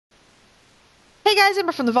Hey guys,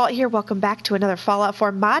 Amber from the Vault here. Welcome back to another Fallout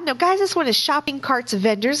 4 mod. Now guys, this one is shopping carts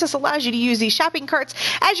vendors. This allows you to use these shopping carts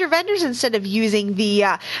as your vendors instead of using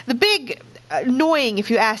the big annoying,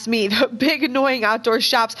 if you ask me, the big annoying outdoor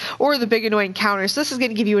shops or the big annoying counters. So this is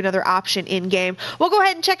going to give you another option in game. We'll go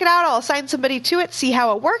ahead and check it out. I'll assign somebody to it, see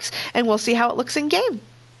how it works, and we'll see how it looks in game.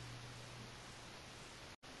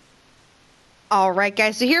 Alright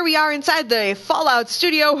guys, so here we are inside the Fallout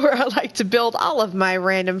studio where I like to build all of my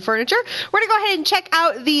random furniture. We're going to go ahead and check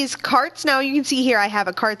out these carts. Now you can see here I have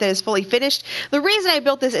a cart that is fully finished. The reason I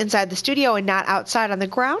built this inside the studio and not outside on the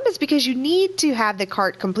ground is because you need to have the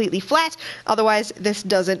cart completely flat, otherwise this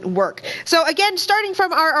doesn't work. So again, starting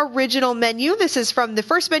from our original menu, this is from the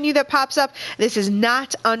first menu that pops up. This is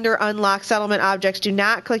not under Unlock Settlement Objects. Do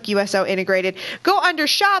not click USO Integrated. Go under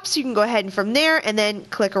Shops, you can go ahead and from there and then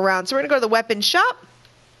click around. So we're going to go to the Weapon Shop.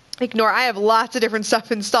 Ignore, I have lots of different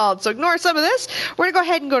stuff installed, so ignore some of this. We're going to go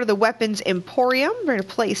ahead and go to the Weapons Emporium. We're going to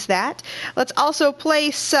place that. Let's also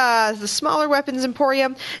place the smaller Weapons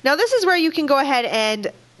Emporium. Now this is where you can go ahead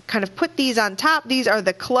and kind of put these on top. These are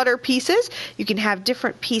the clutter pieces. You can have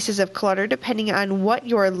different pieces of clutter depending on what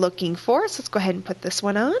you're looking for. So let's go ahead and put this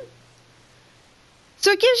one on. So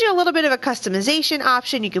it gives you a little bit of a customization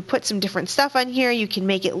option. You can put some different stuff on here. You can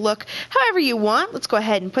make it look however you want. Let's go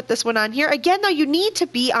ahead and put this one on here. Again, though, you need to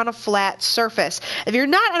be on a flat surface. If you're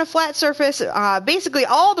not on a flat surface, basically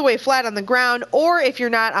all the way flat on the ground, or if you're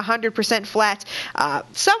not 100% flat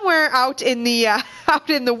somewhere out in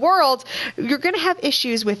the world, you're going to have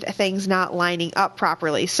issues with things not lining up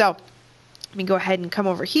properly. So let me go ahead and come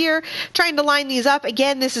over here, trying to line these up.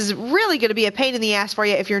 Again, this is really going to be a pain in the ass for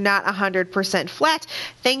you if you're not 100% flat.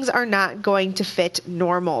 Things are not going to fit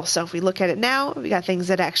normal. So if we look at it now, we got things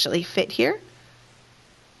that actually fit here.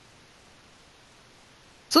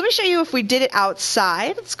 So let me show you if we did it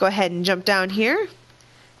outside. Let's go ahead and jump down here.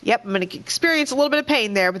 Yep, I'm going to experience a little bit of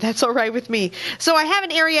pain there, but that's all right with me. So I have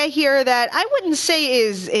an area here that I wouldn't say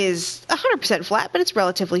is 100% flat, but it's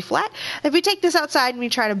relatively flat. If we take this outside and we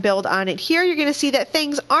try to build on it here, you're going to see that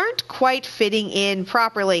things aren't quite fitting in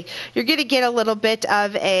properly. You're going to get a little bit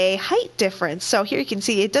of a height difference. So here you can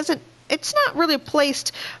see it's not really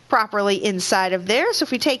placed properly inside of there. So if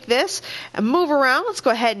we take this and move around, let's go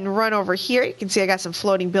ahead and run over here. You can see I got some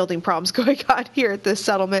floating building problems going on here at this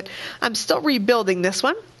settlement. I'm still rebuilding this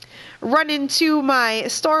one. Run into my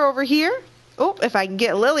store over here. Oh, if I can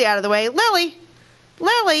get Lily out of the way.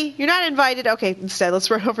 Lily, you're not invited. Okay, instead let's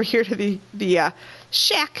run over here to the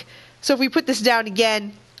shack. So if we put this down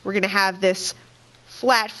again, we're going to have this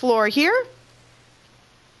flat floor here.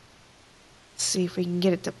 Let's see if we can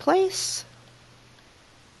get it to place.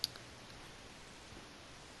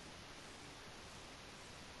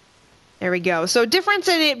 There we go. So difference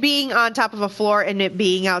in it being on top of a floor and it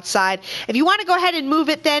being outside. If you want to go ahead and move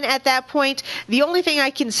it then at that point, the only thing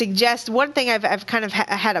I can suggest, one thing I've kind of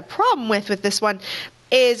had a problem with this one,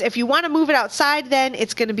 is if you want to move it outside, then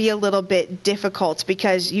it's going to be a little bit difficult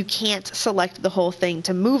because you can't select the whole thing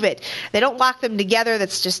to move it. They don't lock them together.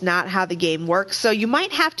 That's just not how the game works. So you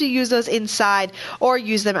might have to use those inside or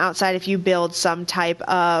use them outside if you build some type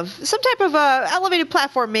of elevated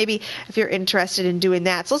platform, maybe, if you're interested in doing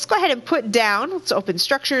that. So let's go ahead and put down, let's open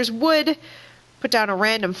structures, wood, put down a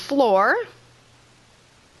random floor.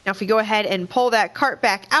 Now if we go ahead and pull that cart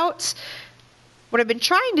back out, what I've been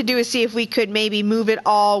trying to do is see if we could maybe move it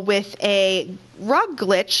all with a rug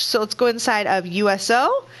glitch. So let's go inside of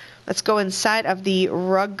USO. Let's go inside of the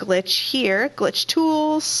rug glitch here. Glitch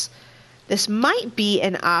tools. This might be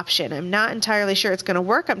an option. I'm not entirely sure it's going to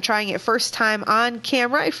work. I'm trying it first time on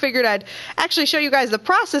camera. I figured I'd actually show you guys the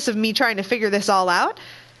process of me trying to figure this all out.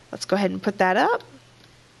 Let's go ahead and put that up.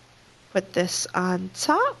 Put this on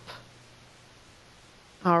top.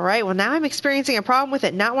 All right, well now I'm experiencing a problem with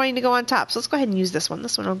it not wanting to go on top. So let's go ahead and use this one.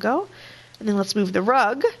 This one will go. And then let's move the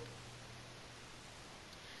rug.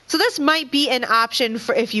 So this might be an option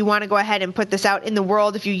for if you want to go ahead and put this out in the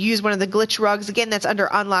world. If you use one of the glitch rugs, again, that's under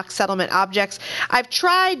Unlock Settlement Objects. I've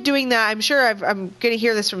tried doing that. I'm sure I'm going to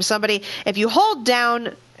hear this from somebody. If you hold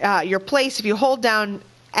down your place, if you hold down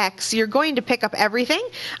X, you're going to pick up everything.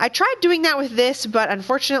 I tried doing that with this, but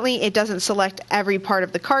unfortunately it doesn't select every part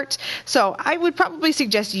of the cart. So I would probably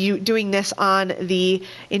suggest you doing this on the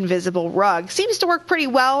invisible rug. Seems to work pretty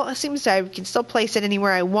well. It seems I can still place it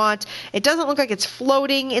anywhere I want. It doesn't look like it's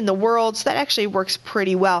floating in the world, so that actually works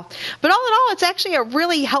pretty well. But all in all, it's actually a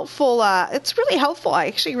really helpful, it's really helpful. I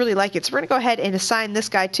actually really like it. So we're going to go ahead and assign this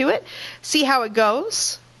guy to it, see how it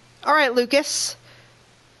goes. All right, Lucas.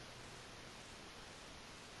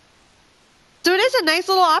 So it is a nice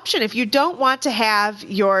little option if you don't want to have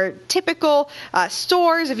your typical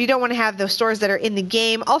stores, if you don't want to have those stores that are in the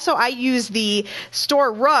game. Also, I use the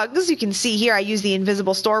store rugs. You can see here I use the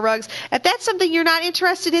invisible store rugs. If that's something you're not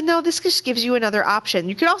interested in, though, this just gives you another option.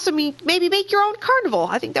 You could also maybe make your own carnival.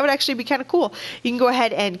 I think that would actually be kind of cool. You can go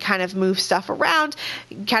ahead and kind of move stuff around,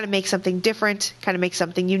 kind of make something different, kind of make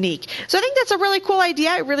something unique. So I think that's a really cool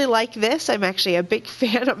idea. I really like this. I'm actually a big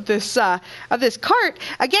fan of this cart.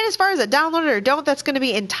 Again, as far as a download or don't, that's going to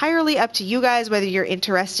be entirely up to you guys whether you're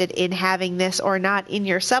interested in having this or not in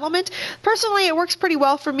your settlement. Personally, it works pretty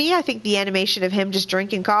well for me. I think the animation of him just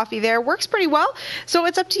drinking coffee there works pretty well, so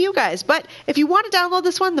it's up to you guys. But if you want to download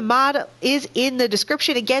this one, the mod is in the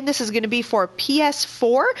description. Again, this is going to be for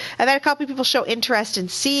PS4. I've had a couple of people show interest in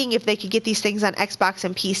seeing if they could get these things on Xbox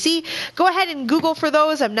and PC. Go ahead and Google for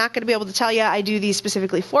those. I'm not going to be able to tell you. I do these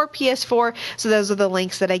specifically for PS4, so those are the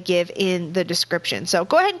links that I give in the description. So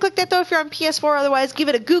go ahead and click that, though, if you're on PS4. Otherwise, give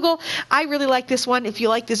it a Google. I really like this one. If you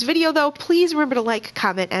like this video, though, please remember to like,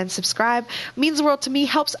 comment, and subscribe. It means the world to me,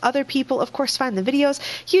 helps other people, of course, find the videos.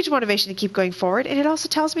 Huge motivation to keep going forward, and it also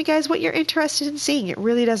tells me, guys, what you're interested in seeing. It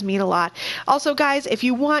really does mean a lot. Also, guys, if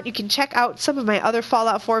you want, you can check out some of my other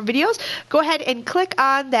Fallout 4 videos. Go ahead and click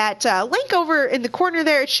on that link over in the corner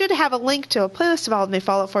there. It should have a link to a playlist of all of my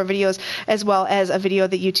Fallout 4 videos, as well as a video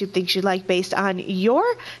that YouTube thinks you'd like based on your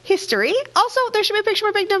history. Also, there should be a picture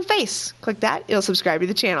of my big dumb face. Click that. It'll subscribe to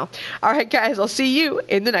the channel. All right, guys, I'll see you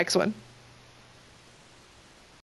in the next one.